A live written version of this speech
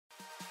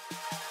Hey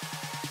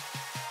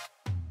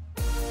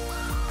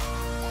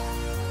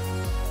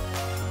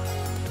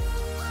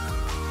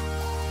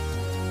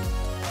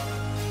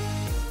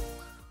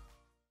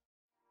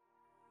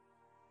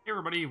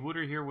everybody,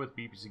 Wooter here with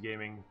BPC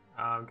Gaming.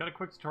 Got a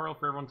quick tutorial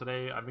for everyone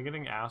today. I've been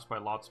getting asked by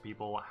lots of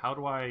people, how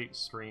do I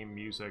stream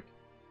music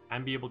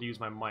and be able to use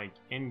my mic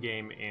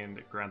in-game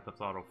in Grand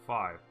Theft Auto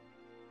 5?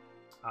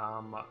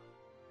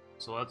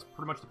 So that's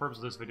pretty much the purpose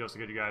of this video, is to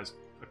give you guys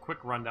a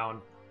quick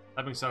rundown.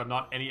 That being said, I'm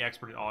not any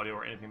expert in audio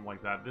or anything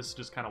like that. This is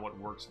just kind of what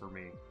works for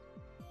me.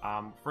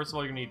 First of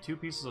all, you're going to need two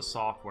pieces of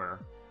software.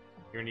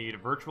 You're going to need a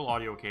virtual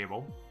audio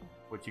cable,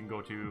 which you can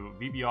go to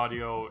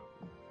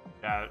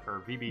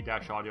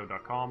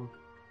vb-audio.com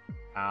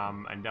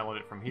and download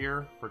it from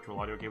here. Virtual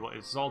audio cable.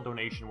 It's all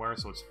donationware,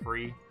 so it's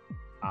free.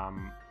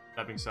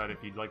 That being said,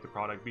 if you'd like the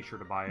product, be sure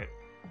to buy it.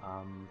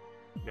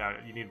 Yeah,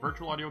 you need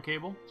virtual audio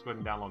cable, so go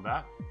ahead and download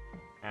that.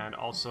 And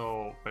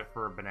also,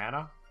 for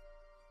Banana,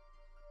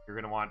 you're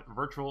going to want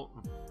virtual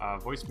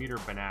voice meter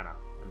Banana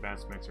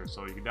advanced mixer.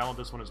 So you can download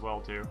this one as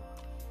well too,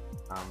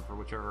 for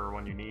whichever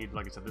one you need.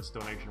 Like I said, this is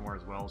donationware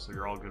as well, so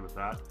you're all good with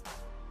that.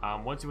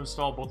 Once you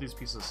install both these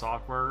pieces of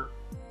software,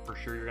 for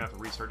sure you're going to have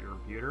to restart your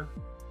computer,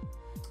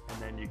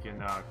 and then you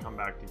can come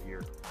back to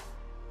here.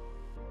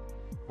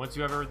 Once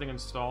you have everything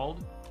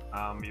installed,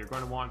 you're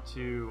going to want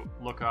to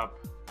look up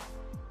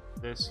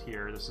this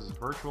here. This is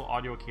Virtual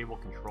Audio Cable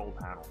Control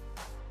Panel.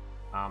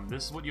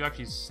 This is what you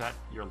actually set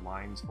your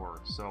lines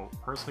for. So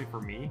personally for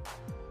me,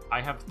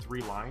 I have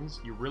 3 lines.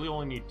 You really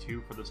only need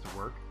 2 for this to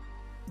work.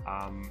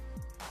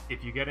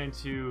 If you get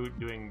into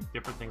doing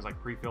different things like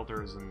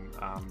pre-filters and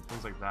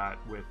things like that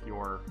with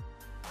your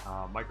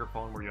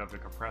microphone, where you have a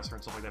compressor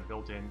and stuff like that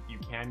built in, you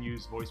can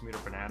use Voice Meter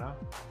Banana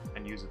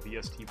and use a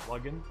VST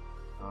plugin.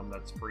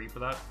 That's free for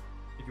that.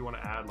 If you want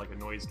to add like a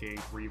noise gate,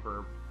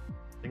 reverb,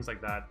 things like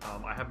that.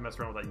 I haven't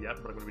messed around with that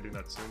yet, but I'm going to be doing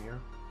that soon here.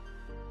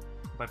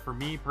 But for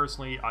me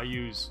personally, I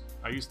use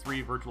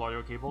 3 virtual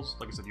audio cables.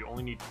 Like I said, you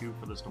only need 2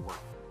 for this to work.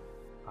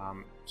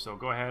 So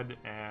go ahead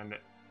and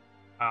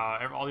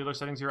all the other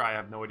settings here, I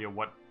have no idea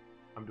what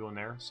I'm doing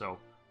there. So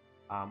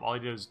all I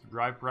did is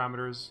drive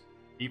parameters.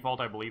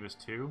 Default, I believe, is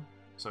 2.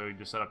 So you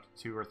just set up to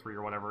 2 or 3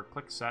 or whatever.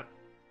 Click set.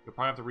 You'll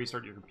probably have to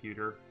restart your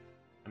computer,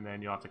 and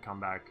then you'll have to come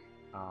back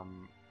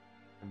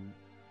and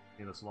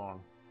do this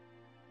along.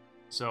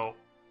 So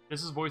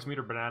this is Voice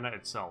Meter Banana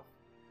itself.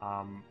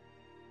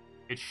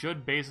 It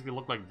should basically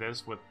look like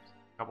this with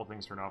a couple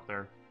things turned off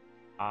there.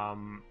 I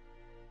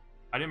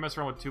didn't mess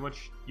around with too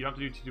much. You don't have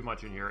to do too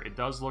much in here. It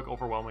does look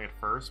overwhelming at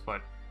first,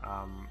 but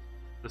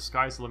the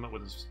sky's the limit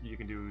with this. You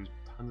can do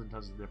tons and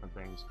tons of different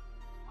things.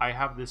 I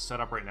have this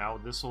set up right now.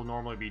 This will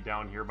normally be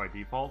down here by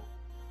default.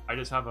 I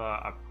just have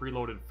a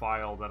preloaded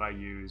file that I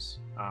use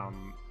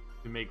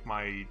to make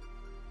to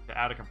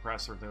add a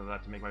compressor or things like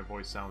that to make my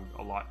voice sound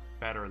a lot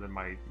better than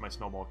my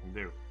Snowball can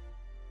do.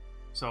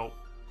 So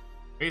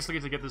basically,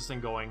 to get this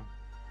thing going,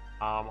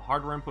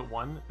 hardware input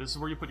 1, this is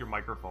where you put your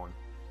microphone.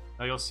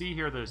 Now you'll see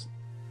here there's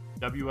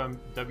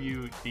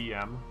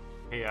WDM,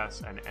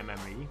 KS, and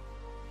MME.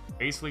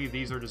 Basically,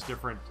 these are just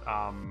different,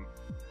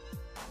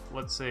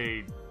 let's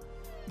say,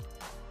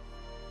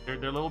 they're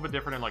a little bit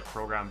different in like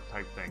program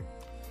type thing.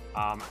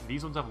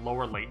 These ones have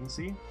lower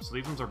latency, so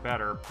these ones are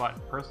better,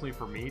 but personally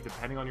for me,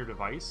 depending on your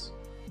device,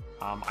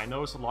 I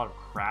notice a lot of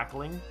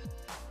crackling,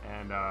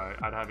 and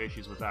I'd have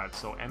issues with that.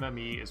 So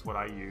MME is what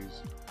I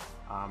use.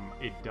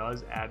 It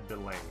does add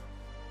delay,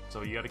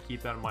 so you got to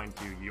keep that in mind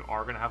too. You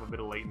are going to have a bit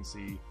of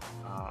latency,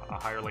 a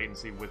higher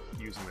latency the with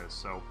using this.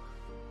 So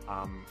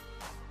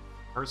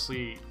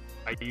personally,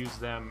 I use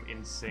them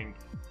in sync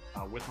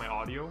with my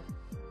audio,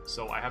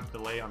 so I have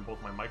delay on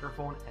both my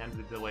microphone and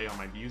the delay on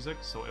my music.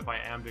 So if I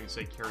am doing,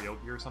 say,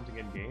 karaoke or something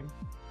in game,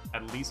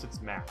 at least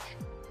it's matched.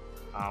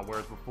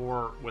 Whereas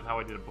before, with how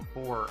I did it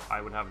before,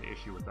 I would have an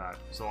issue with that.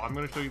 So I'm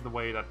going to show you the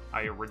way that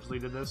I originally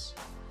did this.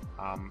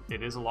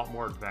 It is a lot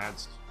more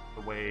advanced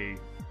the way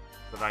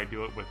that I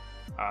do it, with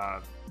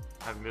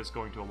having this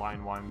going to a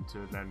line 1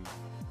 to then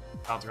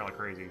bouncing around like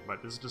crazy.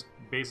 But this is just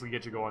basically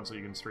get you going so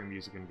you can stream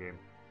music in game.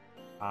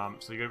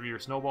 So you go to your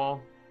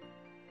Snowball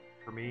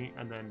for me,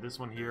 and then this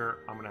one here,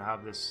 I'm going to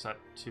have this set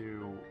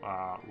to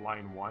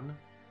line 1,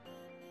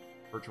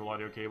 virtual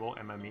audio cable,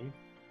 MME. And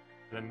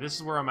then this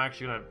is where I'm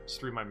actually going to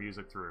stream my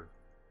music through.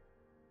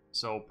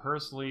 So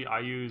personally,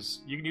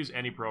 you can use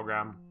any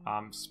program.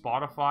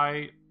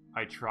 Spotify,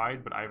 I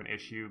tried, but I have an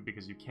issue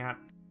because you can't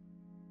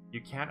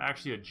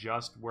actually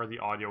adjust where the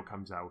audio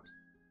comes out.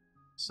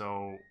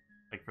 So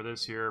like for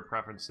this here,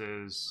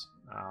 preferences,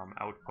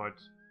 output,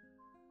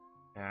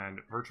 and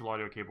virtual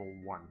audio cable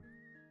 1,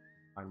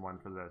 line 1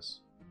 for this.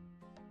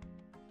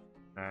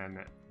 And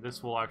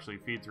this will actually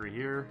feed through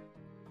here.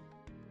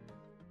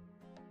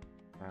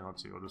 And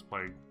let's see, we'll just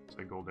play,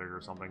 say, Gold Digger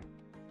or something.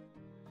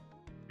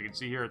 You can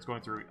see here it's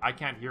going through. I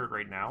can't hear it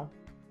right now.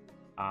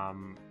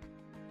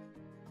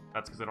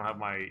 That's because I don't have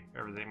my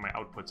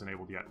outputs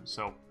enabled yet.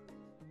 So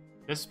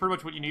this is pretty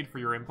much what you need for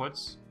your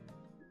inputs.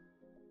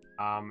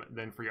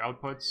 Then for your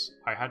outputs,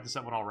 I had to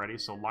set one already.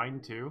 So line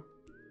 2,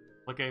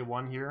 click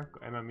A1 here,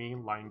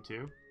 MME, line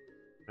 2.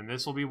 And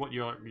this will be what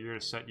you're going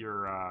to set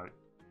your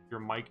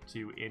mic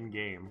to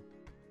in-game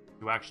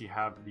to actually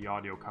have the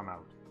audio come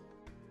out.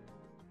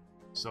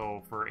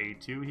 So for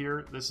A2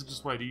 here, this is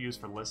just what I do use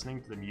for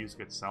listening to the music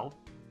itself.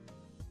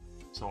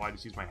 So I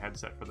just use my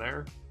headset for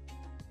there.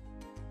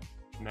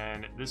 And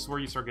then this is where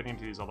you start getting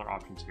into these other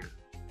options here.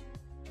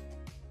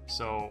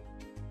 So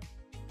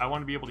I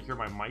want to be able to hear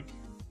my mic.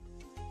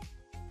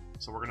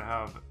 So we're going to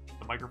have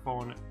the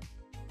microphone,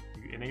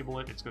 you enable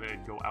it, it's going to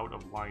go out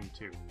of line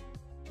 2.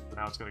 So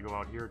now it's going to go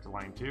out here to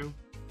line 2.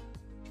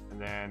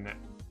 And then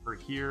for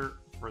here,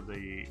 for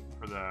the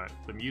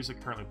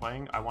music currently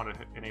playing, I want to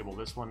enable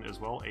this one as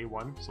well,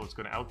 A1, so it's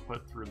going to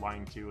output through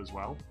line 2 as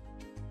well.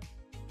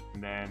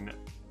 And then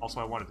also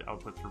I want it to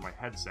output through my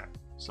headset.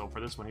 So for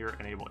this one here,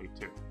 enable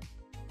A2.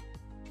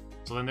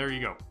 So then there you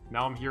go.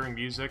 Now I'm hearing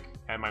music,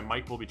 and my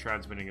mic will be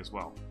transmitting as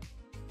well.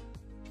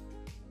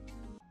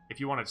 If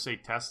you want to say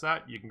test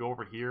that, you can go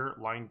over here,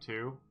 line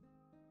 2,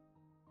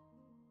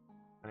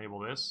 enable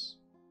this,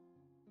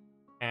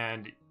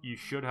 and you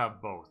should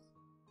have both.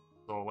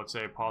 So let's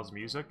say I pause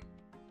music,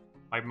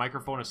 my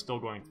microphone is still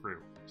going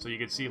through. So you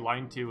can see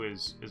line 2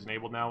 is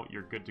enabled now,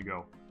 you're good to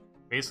go.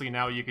 Basically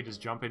now you can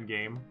just jump in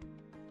game,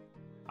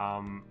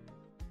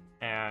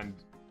 and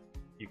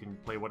you can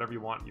play whatever you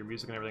want, your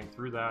music and everything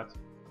through that,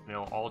 and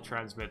it'll all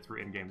transmit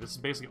through in-game. This is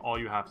basically all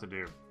you have to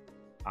do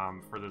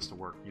for this to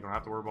work. You don't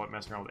have to worry about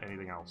messing around with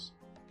anything else.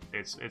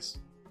 There's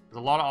a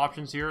lot of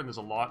options here, and there's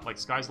a lot, like,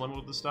 sky's the limit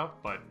with this stuff,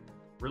 but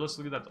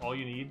realistically that's all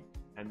you need,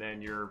 and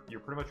then you're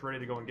pretty much ready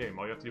to go in game.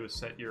 All you have to do is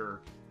set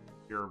your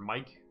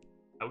mic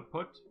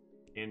output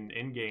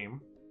in game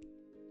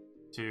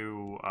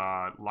to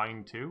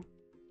line 2,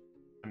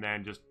 and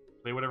then just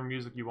play whatever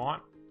music you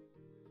want,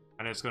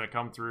 and it's going to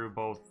come through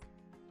both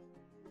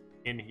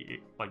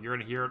like you're going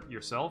to hear it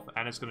yourself,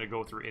 and it's going to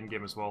go through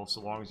in-game as well,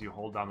 so long as you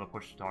hold down the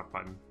push to talk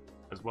button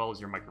as well as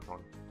your microphone.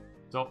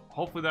 So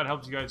hopefully that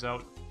helps you guys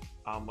out.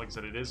 Like I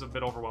said, it is a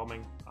bit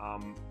overwhelming.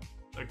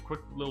 A quick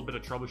little bit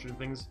of troubleshooting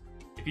things.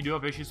 If you do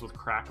have issues with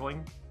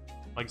crackling,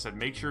 like I said,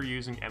 make sure you're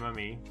using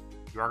MME.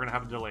 You are going to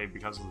have a delay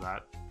because of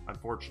that,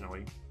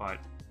 unfortunately, but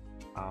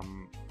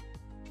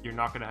you're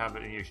not going to have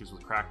any issues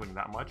with crackling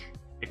that much.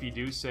 If you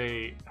do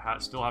say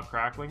still have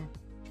crackling,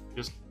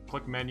 just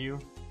click menu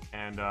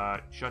and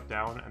shut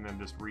down, and then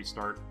just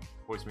restart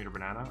Voicemeeter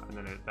Banana, and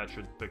then that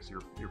should fix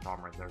your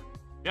problem right there.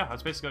 Yeah,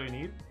 that's basically all you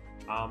need.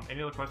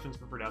 Any other questions,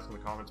 feel free to ask in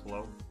the comments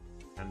below.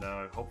 And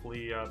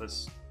hopefully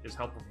this is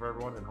helpful for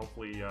everyone, and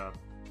hopefully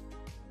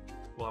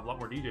we'll have a lot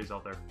more DJs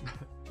out there.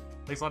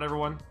 Thanks a lot,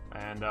 everyone,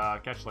 and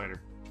catch you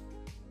later.